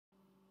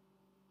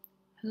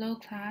Hello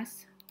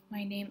class,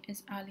 my name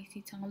is Alice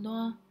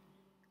Tagaloa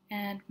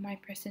and my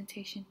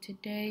presentation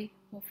today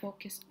will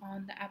focus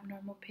on the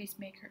abnormal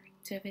pacemaker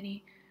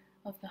activity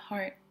of the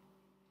heart.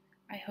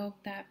 I hope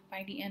that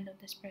by the end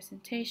of this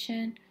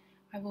presentation,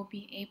 I will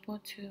be able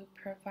to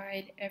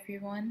provide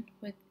everyone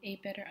with a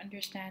better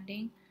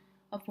understanding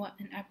of what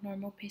an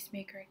abnormal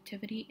pacemaker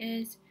activity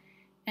is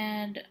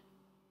and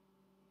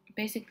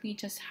basically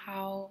just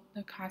how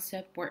the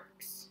concept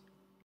works.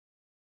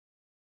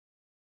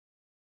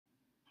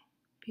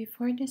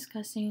 Before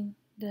discussing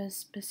the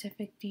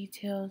specific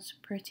details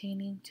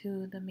pertaining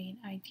to the main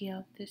idea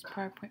of this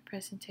PowerPoint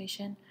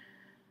presentation,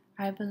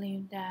 I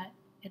believe that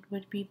it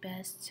would be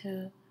best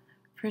to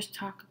first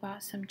talk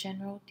about some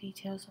general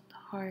details of the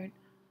heart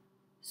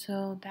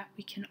so that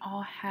we can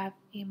all have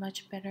a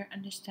much better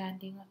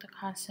understanding of the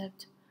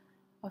concept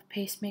of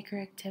pacemaker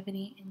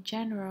activity in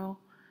general,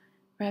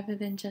 rather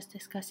than just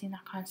discussing the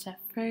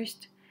concept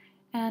first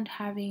and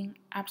having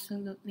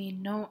absolutely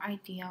no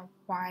idea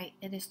why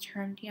it is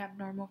termed the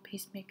abnormal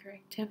pacemaker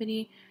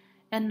activity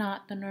and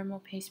not the normal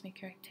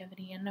pacemaker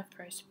activity in the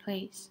first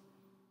place.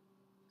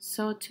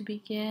 So to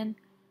begin,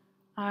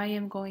 I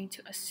am going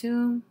to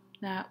assume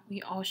that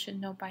we all should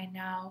know by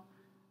now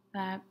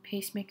that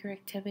pacemaker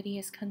activity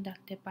is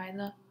conducted by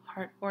the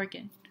heart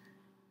organ.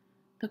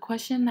 The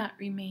question that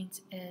remains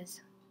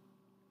is,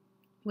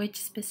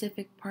 which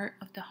specific part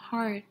of the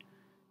heart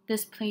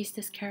displays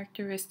this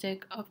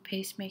characteristic of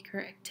pacemaker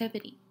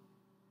activity?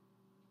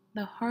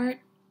 The heart,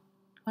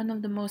 one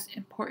of the most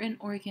important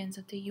organs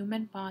of the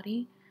human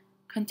body,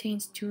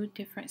 contains two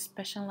different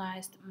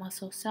specialized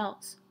muscle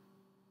cells.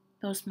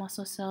 Those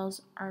muscle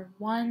cells are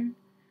 1.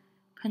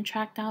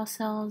 Contractile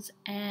cells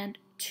and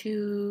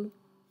 2.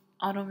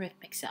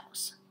 Autorhythmic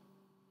cells.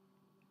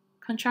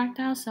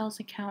 Contractile cells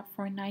account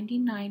for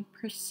 99%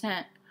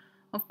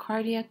 of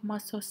cardiac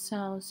muscle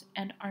cells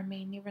and are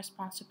mainly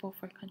responsible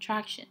for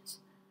contractions.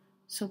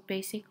 So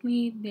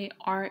basically, they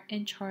are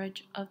in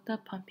charge of the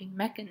pumping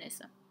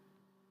mechanism.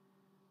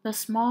 The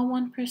small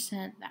 1%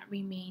 that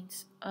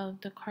remains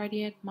of the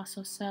cardiac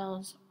muscle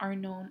cells are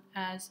known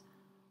as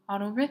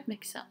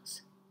autorhythmic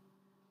cells.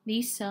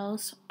 These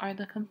cells are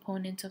the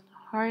components of the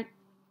heart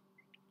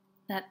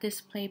that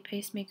display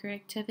pacemaker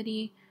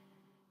activity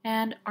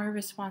and are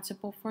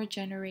responsible for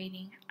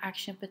generating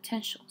action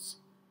potentials.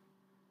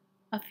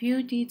 A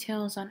few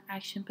details on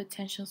action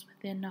potentials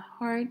within the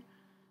heart.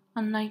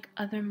 Unlike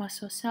other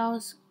muscle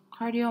cells,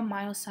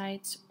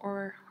 cardiomyocytes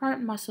or heart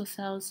muscle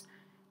cells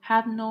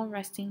have no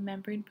resting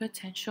membrane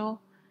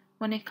potential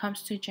when it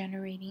comes to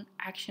generating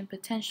action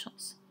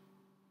potentials.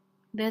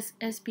 This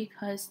is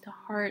because the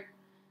heart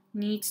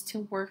needs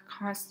to work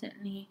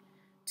constantly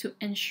to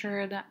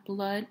ensure that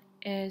blood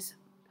is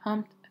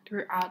pumped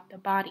throughout the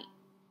body.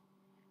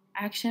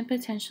 Action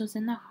potentials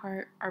in the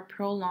heart are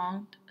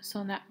prolonged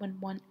so that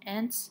when one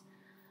ends,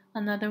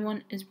 another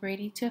one is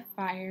ready to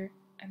fire,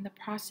 and the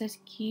process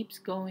keeps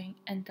going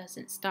and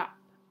doesn't stop.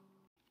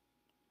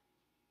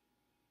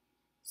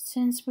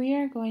 Since we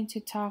are going to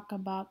talk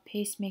about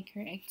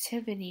pacemaker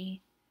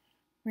activity,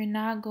 we're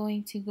not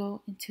going to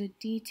go into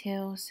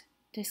details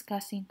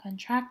discussing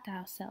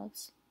contractile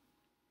cells.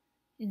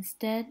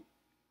 Instead,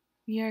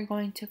 we are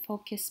going to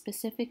focus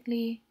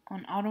specifically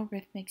on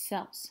autorhythmic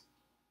cells.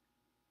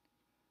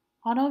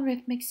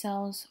 Autorhythmic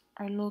cells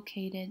are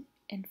located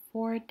in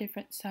 4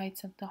 different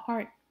sites of the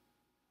heart.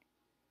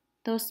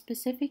 Those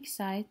specific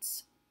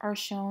sites are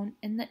shown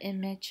in the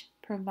image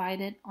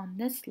provided on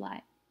this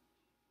slide.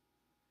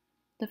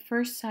 The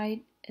first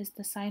site is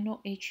the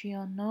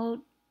sinoatrial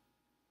node,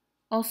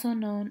 also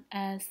known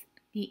as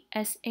the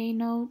SA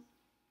node.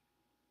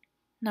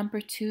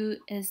 Number 2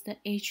 is the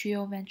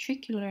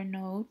atrioventricular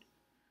node,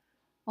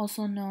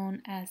 also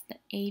known as the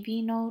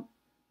AV node.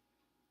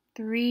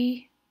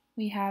 3,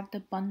 we have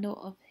the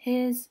bundle of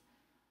His,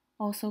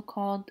 also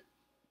called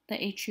the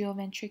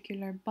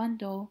atrioventricular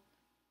bundle.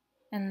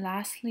 And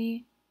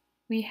lastly,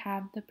 we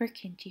have the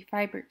Purkinje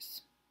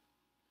fibers.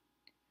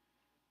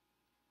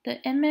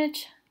 The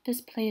image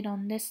displayed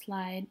on this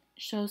slide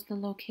shows the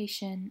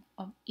location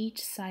of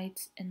each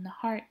site in the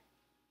heart.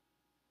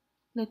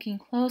 Looking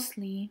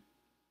closely,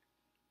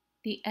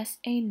 the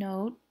SA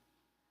node,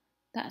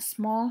 that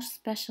small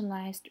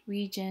specialized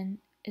region,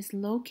 is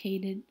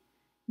located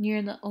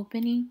near the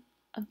opening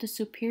of the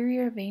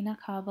superior vena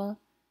cava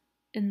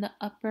in the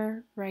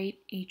upper right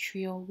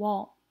atrial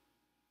wall.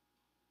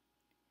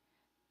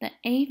 The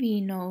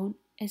AV node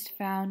is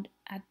found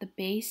at the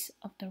base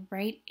of the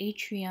right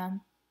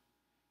atrium,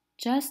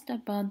 just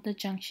above the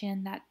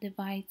junction that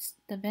divides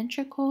the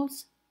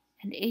ventricles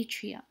and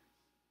atria.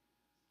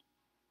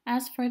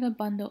 As for the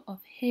bundle of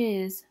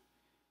His,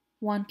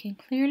 one can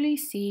clearly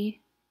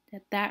see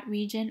that that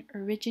region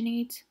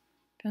originates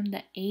from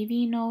the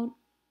AV node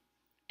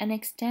and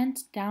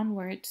extends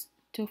downwards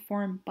to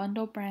form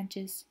bundle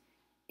branches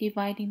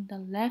dividing the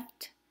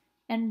left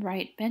and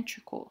right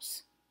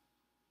ventricles.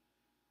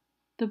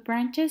 The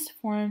branches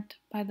formed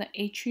by the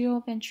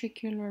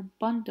atrioventricular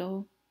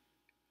bundle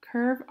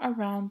curve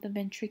around the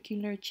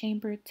ventricular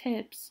chamber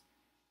tips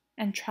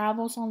and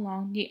travels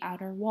along the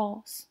outer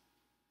walls.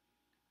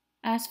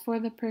 As for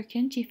the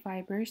Purkinje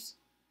fibers,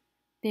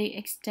 they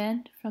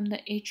extend from the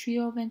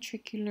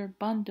atrioventricular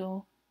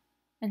bundle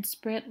and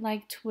spread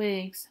like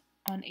twigs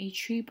on a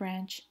tree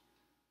branch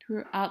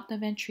throughout the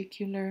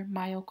ventricular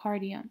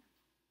myocardium.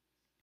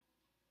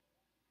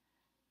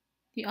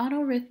 The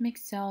autorhythmic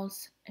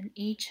cells in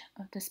each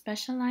of the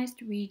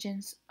specialized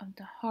regions of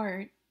the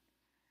heart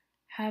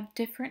have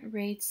different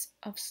rates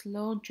of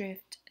slow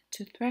drift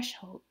to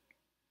threshold.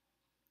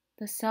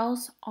 The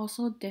cells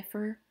also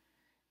differ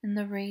in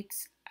the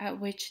rates at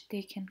which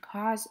they can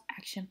cause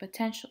action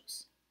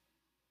potentials.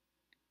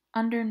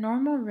 Under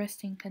normal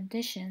resting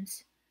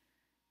conditions,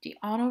 the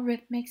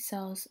autorhythmic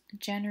cells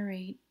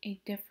generate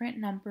a different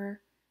number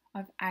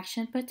of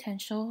action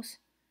potentials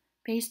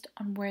based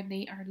on where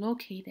they are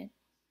located.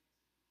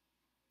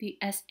 The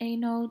SA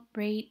node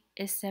rate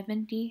is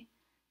 70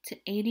 to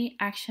 80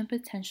 action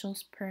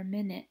potentials per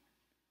minute.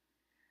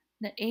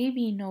 The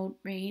AV node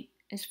rate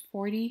is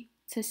 40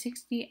 to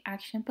 60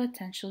 action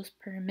potentials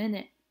per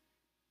minute.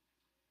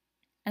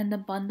 And the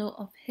bundle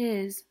of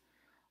His,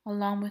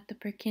 along with the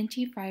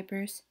Purkinje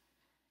fibers,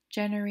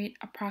 generate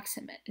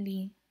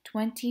approximately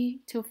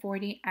 20 to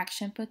 40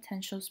 action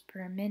potentials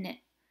per minute.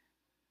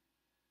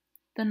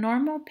 The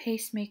normal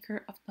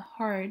pacemaker of the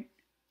heart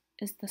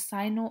is the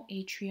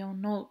sinoatrial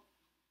node.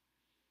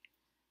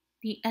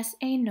 The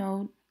SA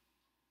node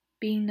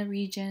being the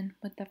region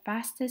with the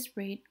fastest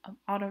rate of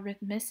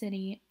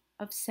autorhythmicity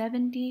of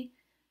 70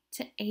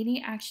 to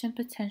 80 action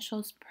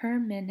potentials per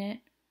minute,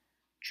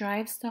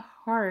 drives the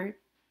heart,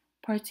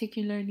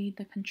 particularly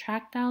the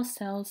contractile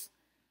cells,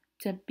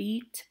 to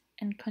beat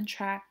and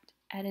contract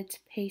at its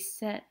pace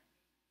set.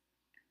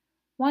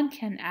 One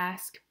can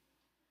ask,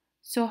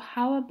 so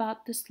how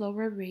about the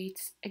slower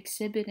rates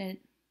exhibited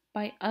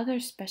by other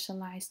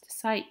specialized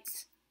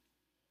sites?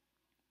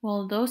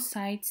 Well, those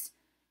sites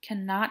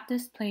cannot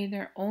display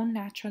their own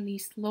naturally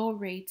slow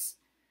rates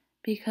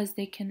because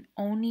they can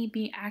only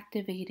be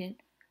activated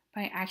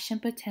by action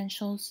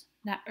potentials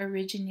that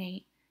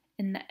originate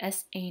in the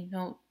SA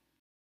node.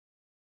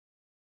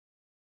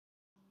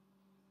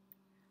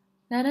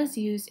 Let us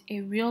use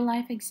a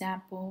real-life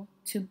example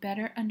to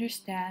better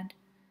understand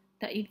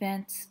the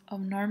events of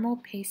normal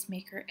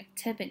pacemaker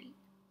activity.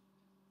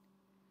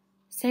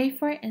 Say,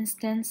 for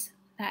instance,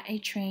 that a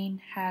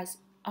train has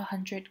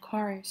 100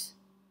 cars,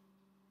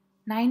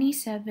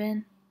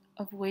 97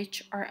 of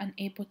which are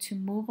unable to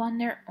move on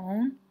their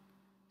own,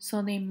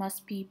 so they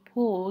must be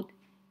pulled,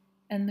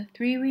 and the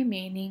 3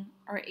 remaining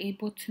are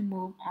able to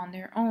move on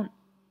their own.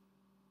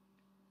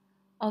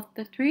 Of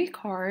the 3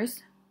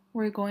 cars,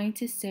 we're going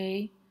to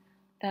say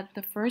that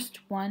the first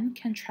one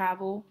can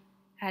travel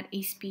at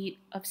a speed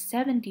of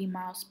 70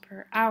 miles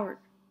per hour.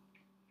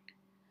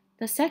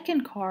 The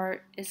second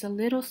car is a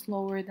little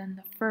slower than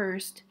the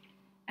first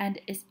and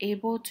is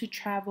able to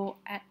travel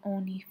at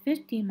only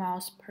 50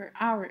 miles per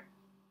hour.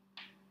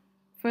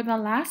 For the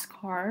last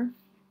car,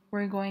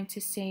 we're going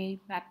to say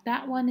that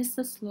that one is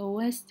the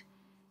slowest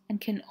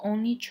and can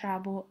only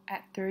travel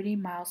at 30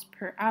 miles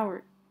per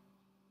hour.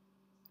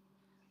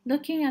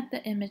 Looking at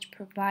the image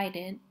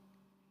provided,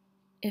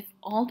 if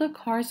all the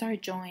cars are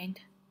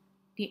joined,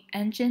 the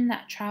engine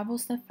that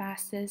travels the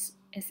fastest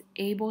is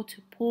able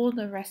to pull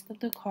the rest of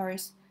the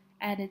cars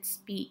at its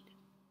speed,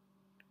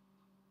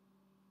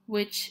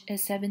 which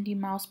is 70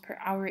 miles per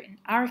hour in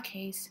our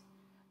case,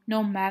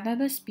 no matter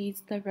the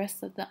speeds the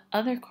rest of the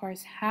other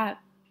cars have.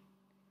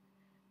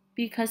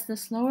 Because the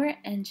slower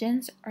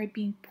engines are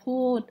being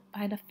pulled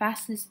by the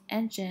fastest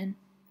engine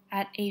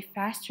at a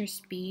faster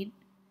speed,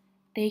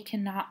 they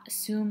cannot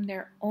assume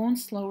their own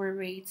slower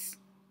rates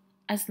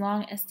as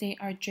long as they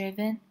are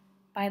driven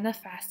by the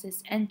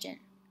fastest engine.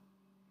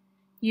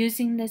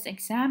 Using this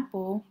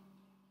example,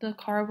 the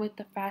car with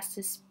the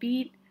fastest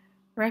speed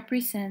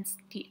represents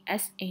the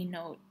SA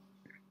node.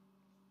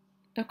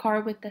 The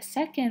car with the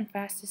second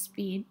fastest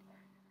speed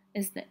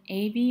is the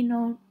AV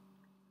node,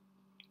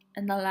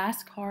 and the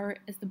last car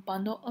is the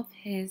bundle of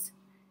His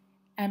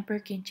and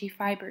Purkinje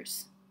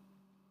fibers.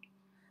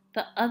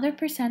 The other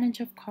percentage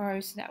of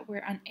cars that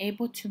were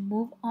unable to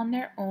move on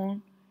their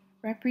own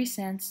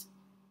represents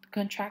the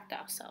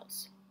contractile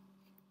cells.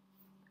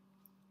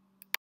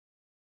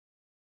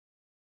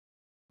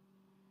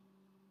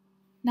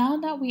 Now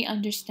that we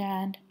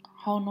understand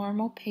how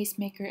normal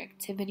pacemaker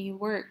activity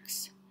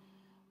works,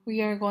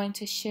 we are going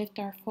to shift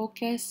our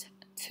focus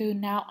to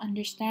now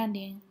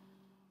understanding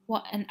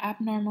what an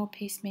abnormal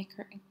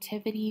pacemaker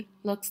activity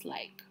looks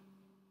like.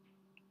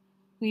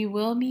 We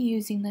will be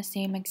using the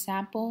same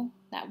example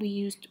that we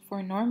used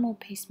for normal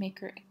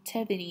pacemaker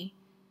activity,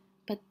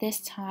 but this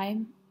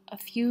time a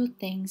few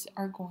things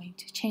are going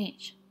to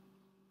change.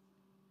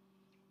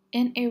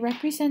 In a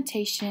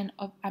representation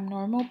of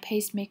abnormal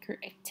pacemaker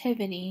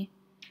activity,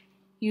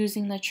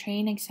 using the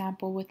train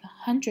example with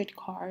 100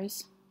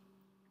 cars,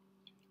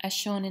 as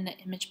shown in the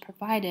image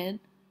provided,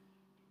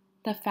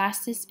 the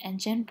fastest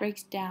engine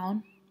breaks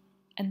down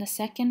and the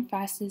second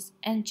fastest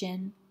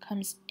engine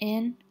comes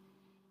in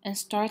and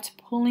starts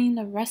pulling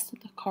the rest of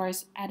the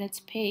cars at its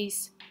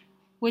pace,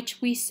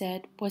 which we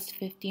said was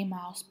 50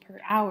 miles per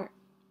hour.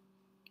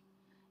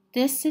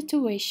 This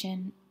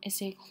situation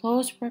is a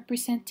close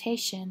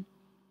representation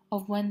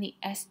of when the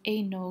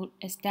SA node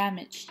is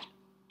damaged.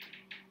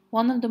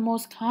 One of the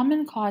most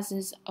common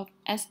causes of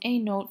SA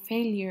node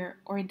failure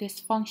or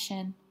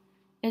dysfunction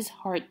is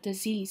heart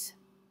disease.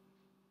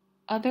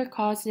 Other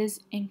causes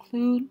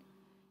include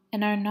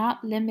and are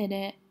not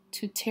limited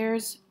to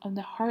tears of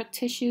the heart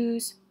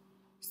tissues,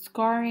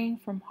 scarring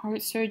from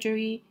heart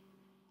surgery,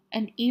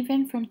 and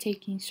even from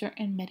taking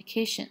certain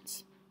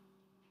medications.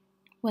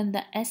 When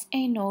the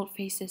SA node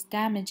faces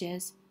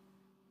damages,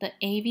 the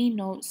AV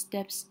node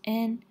steps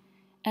in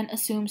and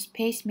assumes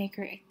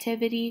pacemaker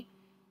activity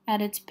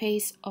at its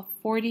pace of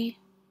 40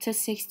 to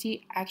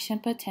 60 action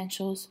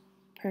potentials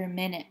per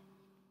minute.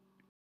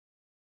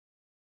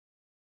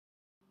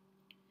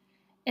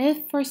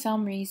 If for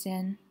some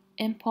reason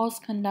impulse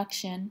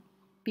conduction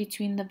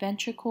between the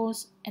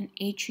ventricles and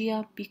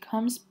atria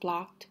becomes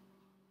blocked,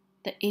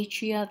 the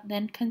atria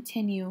then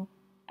continue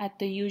at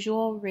the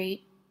usual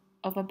rate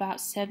of about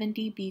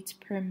 70 beats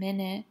per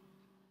minute,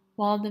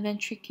 while the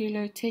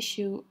ventricular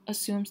tissue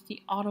assumes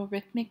the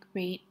autorhythmic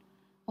rate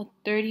of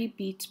 30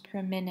 beats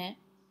per minute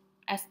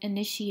as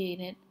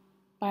initiated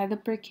by the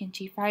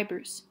Purkinje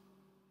fibers.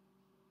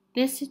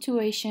 This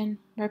situation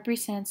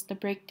represents the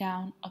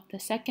breakdown of the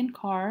second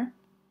car,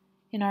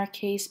 in our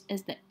case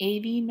is the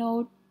AV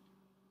node,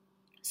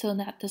 so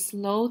that the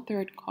slow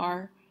third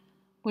car,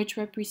 which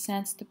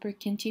represents the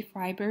Purkinje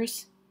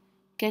fibers,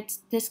 gets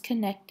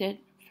disconnected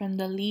from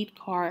the lead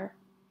car,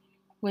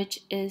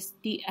 which is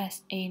the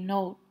SA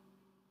node.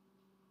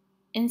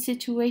 In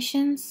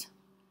situations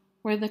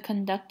where the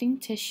conducting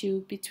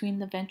tissue between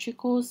the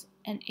ventricles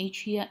and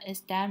atria is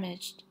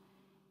damaged,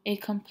 a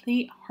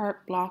complete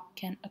heart block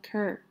can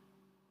occur.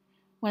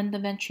 When the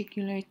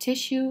ventricular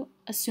tissue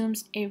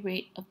assumes a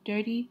rate of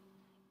 30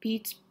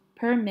 beats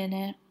per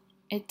minute,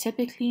 it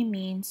typically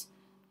means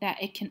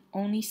that it can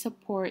only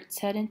support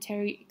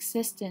sedentary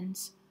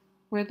existence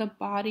where the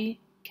body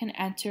can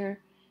enter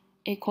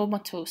a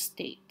comatose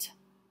state.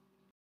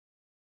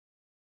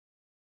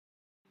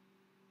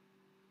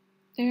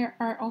 There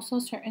are also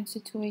certain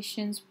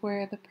situations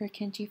where the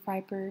Purkinje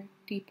fiber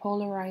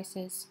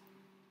depolarizes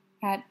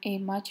at a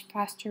much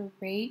faster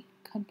rate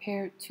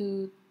compared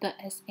to the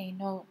SA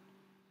node.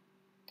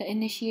 The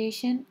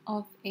initiation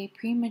of a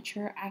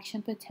premature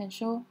action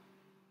potential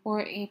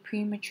or a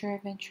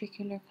premature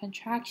ventricular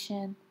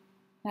contraction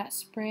that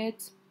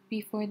spreads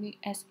before the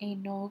SA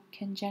node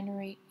can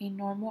generate a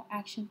normal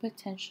action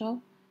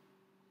potential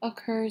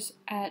occurs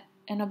at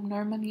an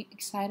abnormally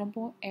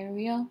excitable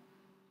area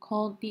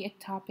called the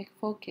ectopic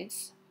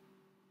focus.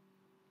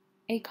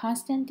 A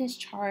constant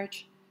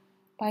discharge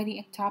by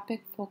the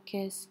ectopic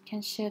focus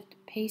can shift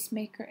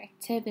pacemaker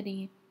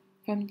activity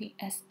from the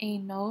SA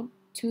node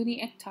to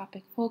the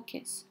ectopic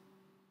focus.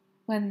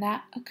 When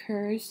that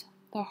occurs,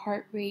 the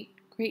heart rate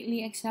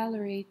greatly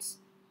accelerates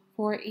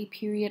for a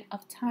period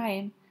of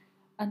time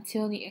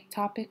until the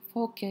ectopic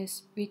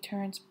focus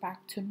returns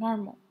back to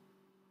normal.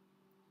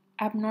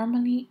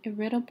 Abnormally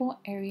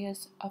irritable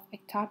areas of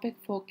ectopic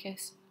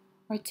focus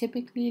are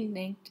typically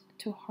linked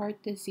to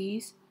heart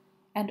disease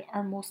and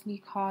are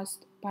mostly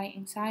caused by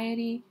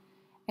anxiety,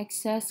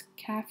 excess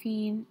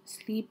caffeine,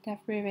 sleep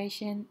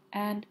deprivation,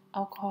 and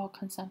alcohol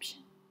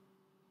consumption.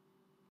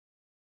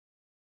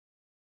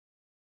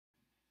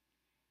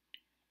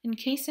 In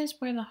cases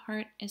where the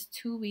heart is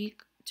too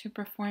weak to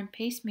perform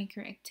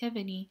pacemaker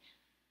activity,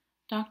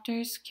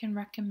 doctors can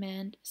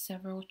recommend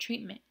several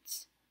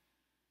treatments.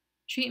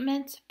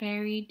 Treatments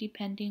vary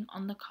depending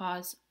on the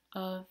cause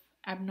of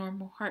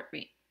abnormal heart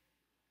rate.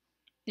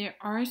 There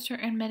are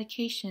certain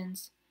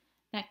medications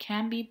that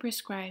can be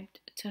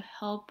prescribed to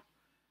help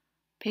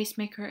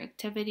pacemaker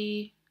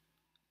activity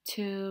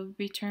to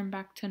return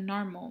back to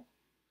normal.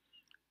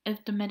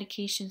 If the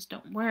medications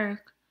don't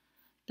work,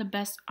 the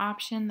best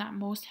option that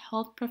most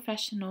health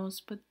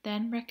professionals would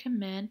then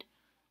recommend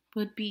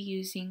would be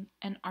using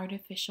an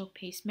artificial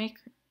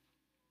pacemaker.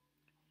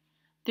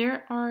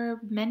 There are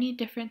many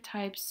different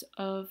types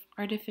of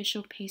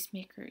artificial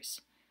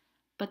pacemakers,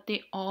 but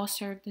they all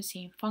serve the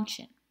same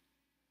function.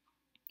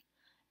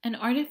 An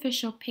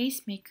artificial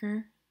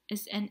pacemaker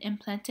is an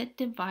implanted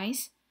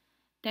device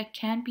that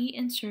can be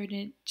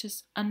inserted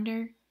just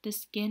under the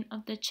skin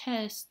of the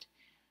chest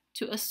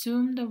to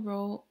assume the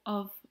role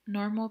of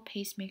normal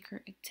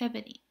pacemaker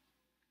activity.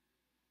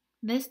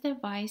 This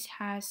device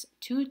has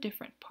two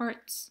different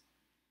parts.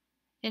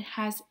 It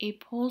has a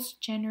pulse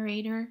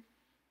generator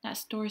that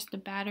stores the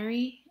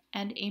battery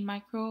and a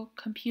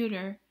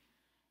microcomputer,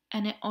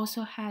 and it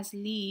also has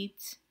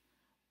leads,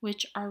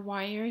 which are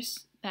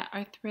wires that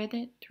are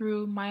threaded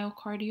through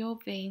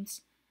myocardial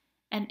veins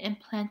and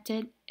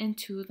implanted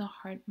into the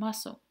heart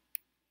muscle.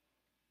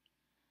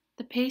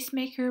 The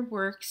pacemaker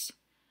works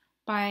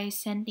by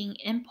sending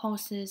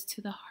impulses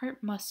to the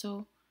heart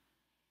muscle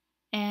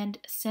and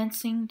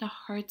sensing the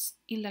heart's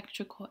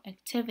electrical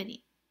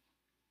activity.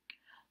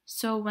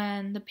 So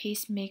when the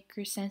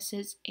pacemaker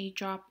senses a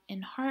drop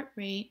in heart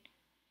rate,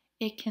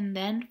 it can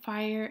then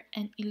fire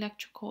an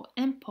electrical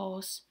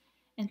impulse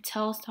and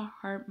tells the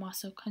heart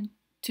muscle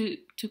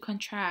to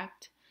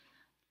contract,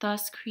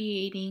 thus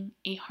creating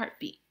a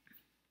heartbeat.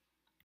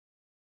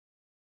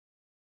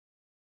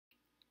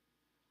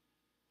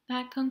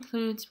 That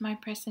concludes my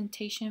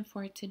presentation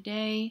for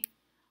today.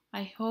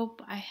 I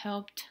hope I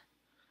helped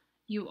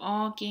you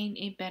all gain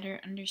a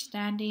better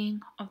understanding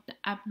of the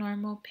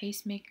abnormal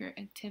pacemaker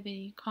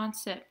activity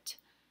concept.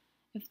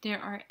 If there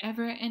are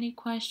ever any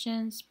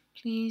questions,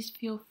 please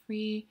feel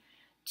free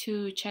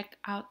to check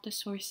out the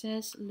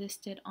sources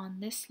listed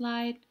on this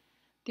slide.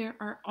 There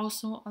are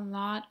also a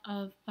lot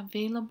of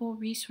available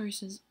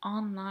resources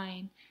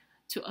online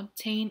to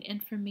obtain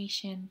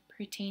information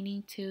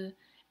pertaining to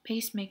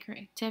pacemaker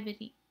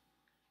activity.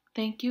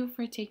 Thank you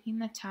for taking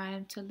the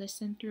time to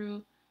listen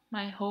through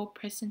my whole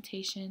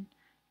presentation.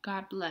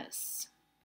 God bless.